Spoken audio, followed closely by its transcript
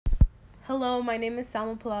Hello, my name is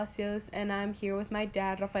Salma Palacios, and I'm here with my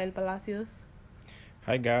dad, Rafael Palacios.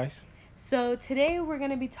 Hi guys. So, today we're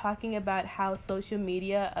going to be talking about how social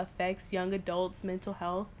media affects young adults' mental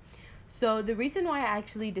health. So, the reason why I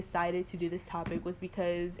actually decided to do this topic was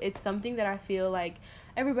because it's something that I feel like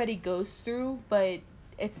everybody goes through, but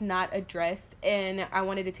it's not addressed. And I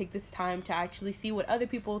wanted to take this time to actually see what other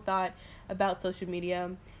people thought about social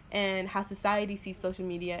media and how society sees social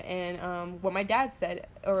media and what my dad said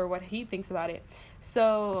or what he thinks about it.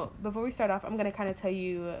 So, before we start off, I'm going to kind of tell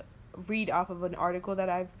you, read off of an article that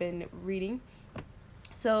I've been reading.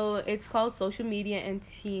 So it's called Social Media and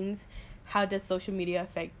Teens. How does social media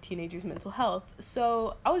affect teenagers' mental health?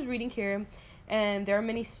 So I was reading here, and there are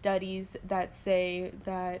many studies that say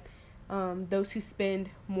that those who spend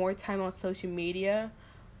more time on social media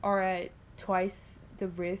are at twice the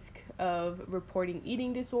risk of reporting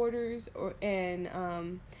eating disorders or and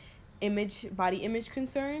body image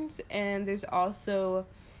concerns. And there's also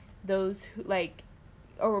those who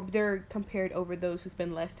or they're compared over those who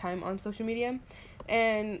spend less time on social media.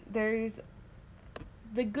 And there's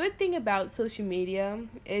the good thing about social media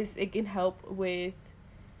is it can help with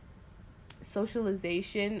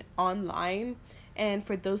socialization online. And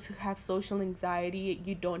for those who have social anxiety,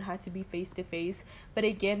 you don't have to be face to face. But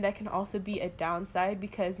again, that can also be a downside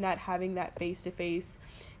because not having that face to face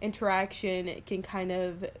interaction can kind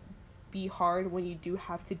of be hard when you do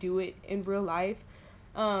have to do it in real life.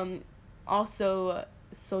 Um, Also,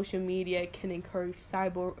 social media can encourage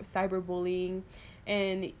cyberbullying,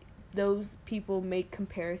 and those people make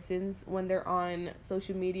comparisons when they're on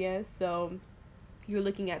social media. So you're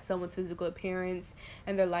looking at someone's physical appearance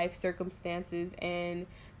and their life circumstances and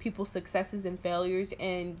people's successes and failures,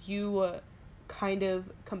 and you kind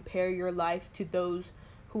of compare your life to those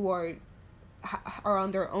who are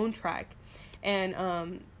on their own track.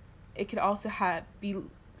 And it could also have be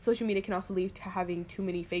social media can also lead to having too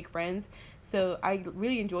many fake friends. So I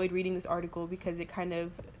really enjoyed reading this article because it kind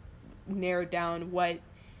of narrowed down what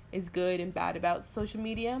is good and bad about social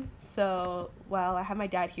media. So while I have my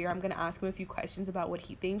dad here, I'm going to ask him a few questions about what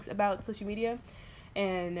he thinks about social media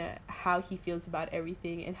and how he feels about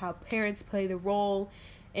everything and how parents play the role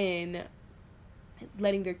in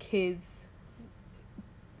letting their kids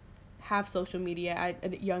have social media at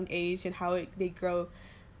a young age and how they grow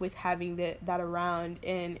with having that around,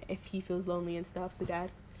 and if he feels lonely and stuff. So dad,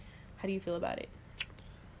 how do you feel about it?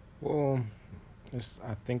 Well,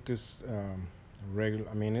 I think it's regular.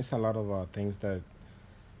 I mean, it's a lot of things that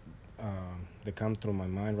come through my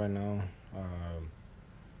mind right now.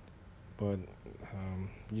 But I'm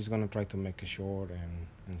just gonna try to make it short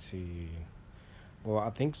and see. Well, I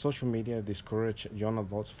think social media discourage young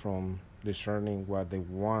adults from discerning what they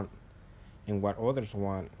want and what others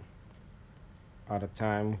want at a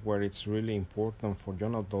time where it's really important for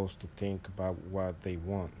young adults to think about what they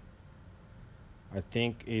want. I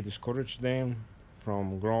think it discourages them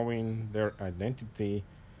from growing their identity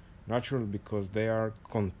naturally because they are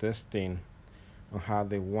contesting on how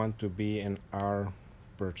they want to be and are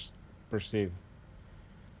perceived.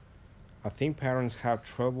 I think parents have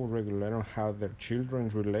trouble regulating how their children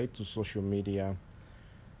relate to social media.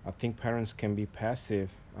 I think parents can be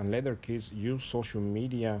passive and let their kids use social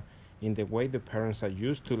media in the way the parents are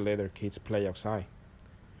used to let their kids play outside.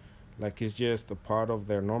 Like it's just a part of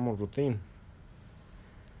their normal routine.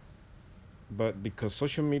 But because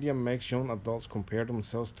social media makes young adults compare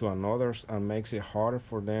themselves to others and makes it harder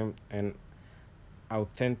for them an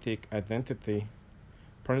authentic identity,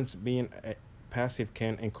 parents being passive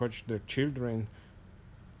can encourage their children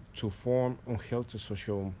to form unhealthy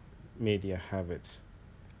social media habits.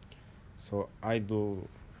 So I do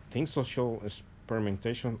think social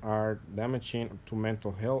experimentation are damaging to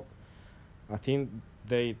mental health. I think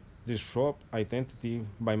they disrupt identity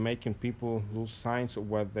by making people lose signs of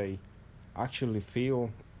what they actually feel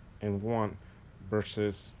and want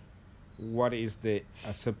versus what is the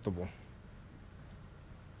acceptable.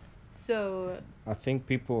 So I think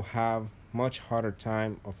people have much harder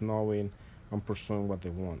time of knowing and pursuing what they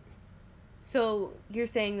want. so you're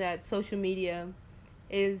saying that social media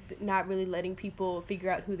is not really letting people figure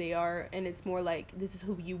out who they are, and it's more like this is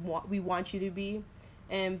who you want we want you to be,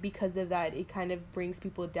 and because of that it kind of brings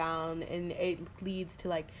people down and it leads to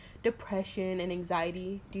like depression and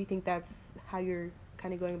anxiety. Do you think that's how you're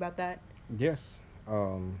kind of going about that? Yes,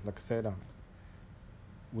 like I said,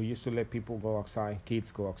 we used to let people go outside,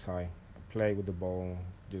 kids go outside, play with the ball,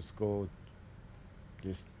 just go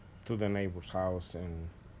just to the neighbor's house and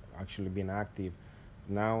actually being active.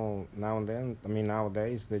 Now and then, I mean,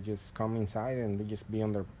 nowadays they just come inside and they just be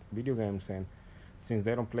on their video games, and since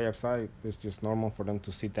they don't play outside, it's just normal for them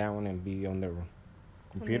to sit down and be on their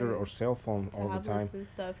computer or cell phone all the time. Tablets and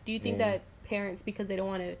stuff. Do you think And that parents, because they don't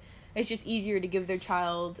want to, it's just easier to give their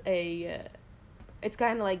child it's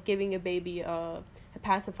kind of like giving a baby a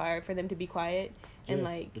pacifier for them to be quiet, and yes,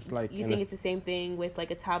 like it's like you think it's the same thing with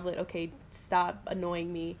like a tablet. Okay, stop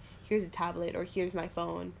annoying me. Here's a tablet, or here's my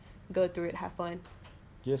phone. Go through it, have fun.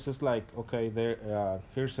 yes, it's like okay, there.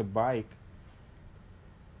 Here's a bike.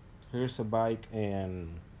 Here's a bike, and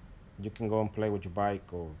you can go and play with your bike,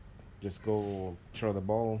 or just go throw the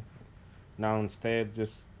ball. Now instead,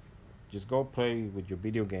 just go play with your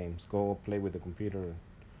video games. Go play with the computer,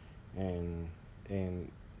 and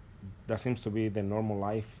and that seems to be the normal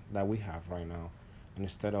life that we have right now, and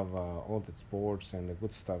instead of all the sports and the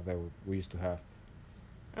good stuff that we used to have.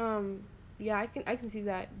 Um, yeah, I can see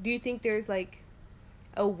that. Do you think there's like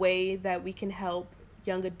a way that we can help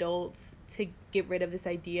young adults to get rid of this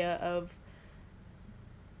idea of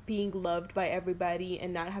being loved by everybody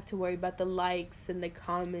and not have to worry about the likes and the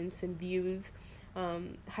comments and views?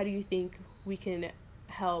 How do you think we can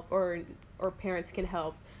help, or parents can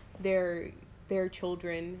help their their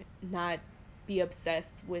children not be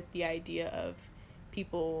obsessed with the idea of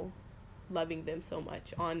people loving them so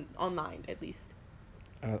much online at least?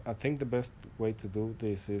 I think the best way to do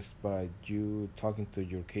this is by you talking to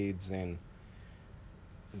your kids and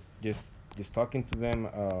just talking to them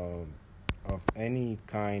of any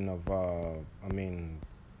kind of I mean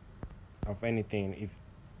of anything.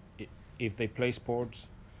 If they play sports,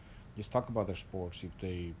 just talk about their sports. If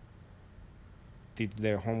they did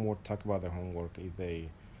their homework, talk about their homework. If they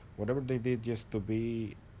whatever they did, just to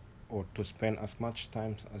be or to spend as much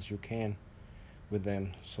time as you can with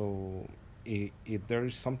them. So if there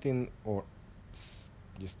is something or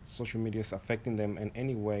just social media is affecting them in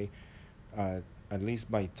any way, uh, at least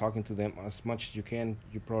by talking to them as much as you can,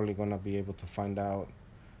 you're probably gonna be able to find out,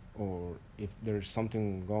 or if there's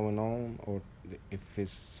something going on, or if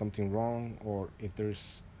it's something wrong, or if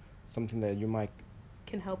there's something that you might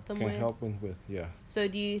Can help them can with. help them with. Yeah, So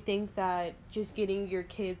do you think that just getting your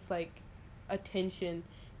kids like attention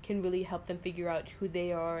can really help them figure out who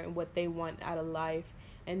they are and what they want out of life,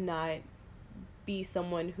 and not be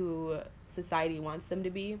someone who society wants them to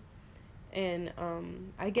be? And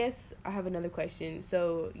I guess I have another question.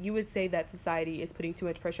 So you would say that society is putting too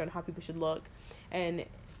much pressure on how people should look, and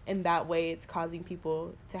in that way, it's causing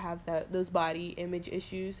people to have those body image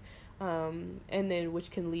issues, and then which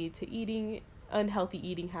can lead to unhealthy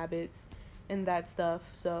eating habits, and that stuff.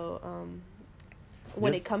 So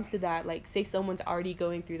when it yes. comes to that, like say someone's already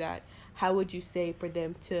going through that, how would you say for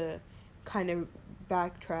them to kind of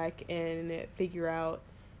backtrack and figure out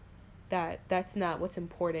that that's not what's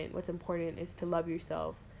important. What's important is to love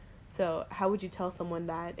yourself. So, how would you tell someone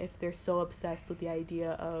that if they're so obsessed with the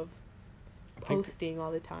idea of I think posting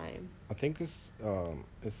all the time? I think it's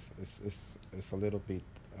a little bit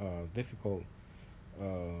difficult.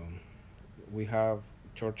 Um, we have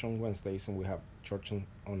church on Wednesdays and we have church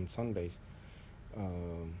on Sundays.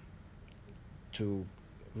 Um, to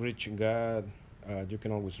reach God, you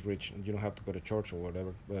can always reach. You don't have to go to church or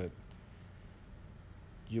whatever, but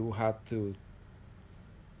you have to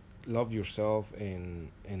love yourself and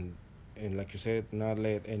like you said, not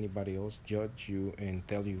let anybody else judge you and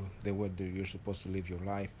tell you the way that you're supposed to live your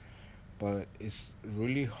life. But it's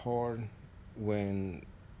really hard when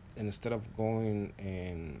instead of going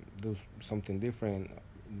and do something different,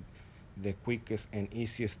 the quickest and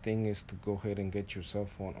easiest thing is to go ahead and get your cell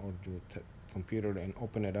phone or your computer and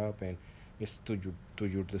open it up, and it's to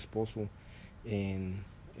your disposal, and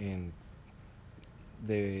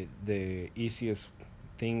the easiest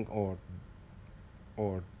thing or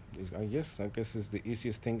I guess is the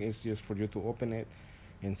easiest thing is just for you to open it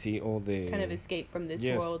and see all the Kind of escape from this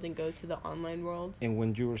yes. world and go to the online world, And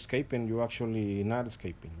when you're escaping, you're actually not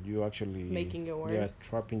escaping. You actually making it yeah worse.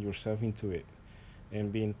 trapping yourself into it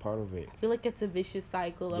and being part of it. I feel like it's a vicious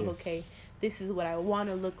cycle of okay, Yes. this is what I want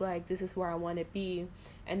to look like, this is where I want to be,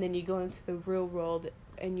 and then you go into the real world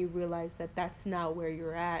and you realize that that's not where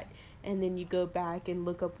you're at, and then you go back and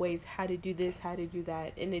look up ways how to do this, how to do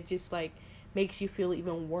that, and it just like makes you feel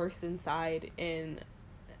even worse inside. And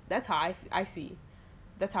that's how I see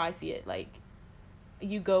that's how I see it. Like,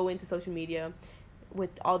 you go into social media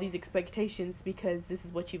with all these expectations because this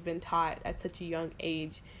is what you've been taught at such a young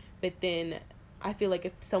age, but then I feel like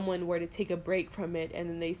if someone were to take a break from it and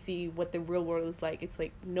then they see what the real world is like, it's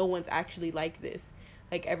like no one's actually like this.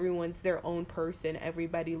 Like, everyone's their own person,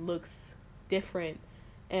 everybody looks different,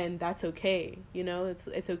 and that's okay.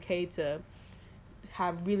 It's okay to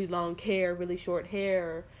have really long hair, really short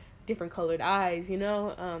hair, different colored eyes,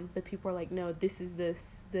 but people are like, no, this is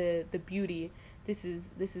the beauty. This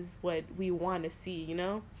is what we want to see.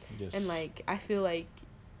 And Yes. like, I feel like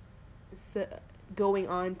so, going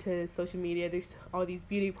on to social media, there's all these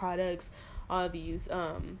beauty products, all these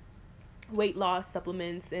weight loss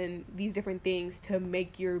supplements, and these different things to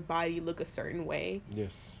make your body look a certain way.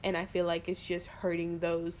 Yes. And I feel like it's just hurting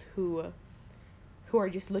those who are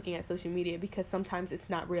just looking at social media, because sometimes it's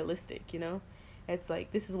not realistic, you know? It's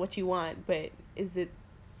like, this is what you want, but is it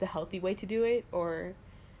the healthy way to do it? Or,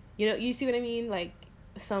 you know, you see what I mean? Like,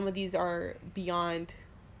 some of these are beyond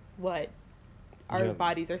what our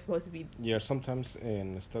bodies are supposed to be. Yeah, sometimes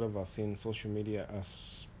instead of seeing social media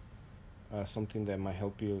as something that might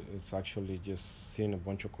help you, it's actually just seeing a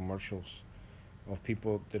bunch of commercials of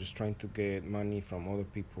people that is trying to get money from other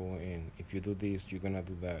people, and if you do this you're gonna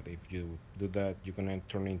do that, if you do that you're gonna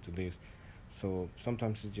turn into this. So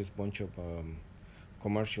sometimes it's just bunch of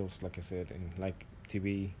commercials, like I said, and like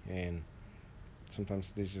TV, and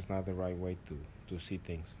sometimes this is just not the right way to see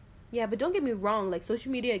things. Yeah, but don't get me wrong, like,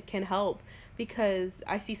 social media can help, because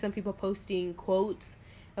I see some people posting quotes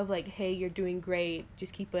of like, hey, you're doing great,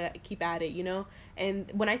 just keep at it, you know? And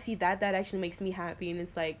when I see that actually makes me happy, and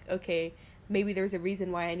it's like, okay, maybe there's a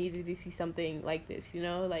reason why I needed to see something like this, you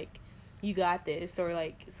know? Like, you got this. Or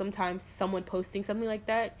like, sometimes someone posting something like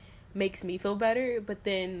that makes me feel better, but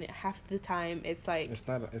then half the time it's like, it's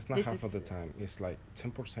not half of the time, it's like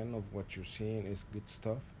 10% of what you're seeing is good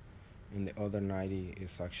stuff, and the other 90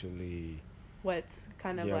 is actually what's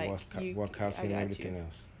kind of like what causing everything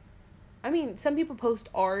else. I mean, some people post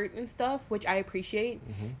art and stuff, which I appreciate,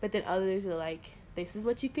 but then others are like, this is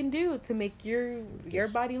what you can do to make your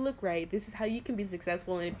body look right. This is how you can be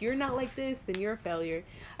successful, and if you're not like this, then you're a failure.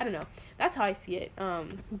 I don't know. That's how I see it.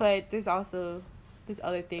 But there's also this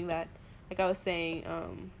other thing that, like I was saying,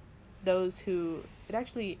 those who it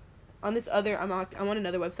actually on this other I'm on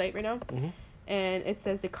another website right now, and it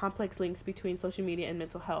says the complex links between social media and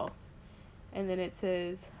mental health. And then it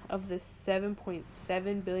says, of the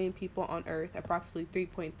 7.7 billion people on Earth, approximately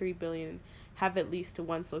 3.3 billion have at least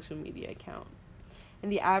one social media account.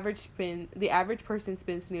 And the average person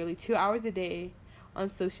spends nearly 2 hours a day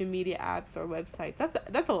on social media apps or websites.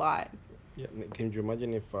 That's a lot. Yeah, can you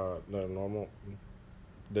imagine if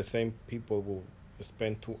the same people will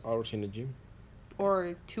spend 2 hours in the gym,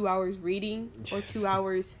 or 2 hours reading, or 2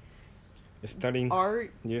 hours studying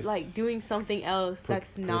art, like doing something else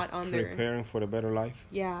that's not on there, preparing for a better life.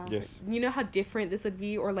 Yeah. Yes. You know how different this would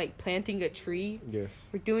be? Or like planting a tree. Yes.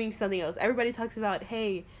 Or doing something else. Everybody talks about,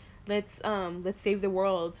 hey, let's save the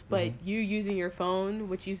world, but you using your phone,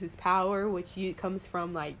 which uses power, which comes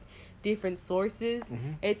from like different sources,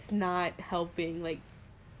 it's not helping. Like,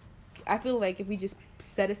 I feel like if we just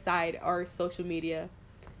set aside our social media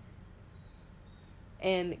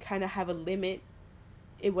and kind of have a limit,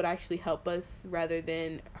 it would actually help us rather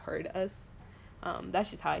than hurt us.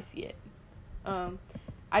 That's just how I see it.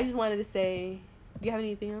 I just wanted to say, do you have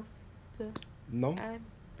anything else to add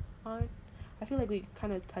on? I feel like we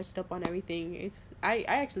kind of touched up on everything. I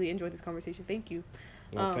actually enjoyed this conversation. Thank you.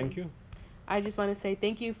 Thank you. I just want to say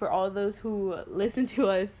thank you for all those who listen to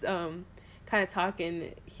us kind of talk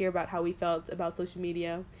and hear about how we felt about social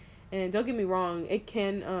media. And don't get me wrong, it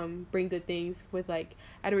can bring good things with like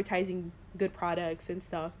advertising good products and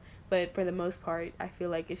stuff. But for the most part, I feel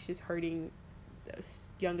like it's just hurting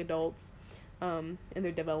young adults in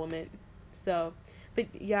their development. So, but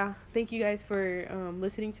yeah, thank you guys for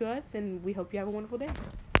listening to us, and we hope you have a wonderful day.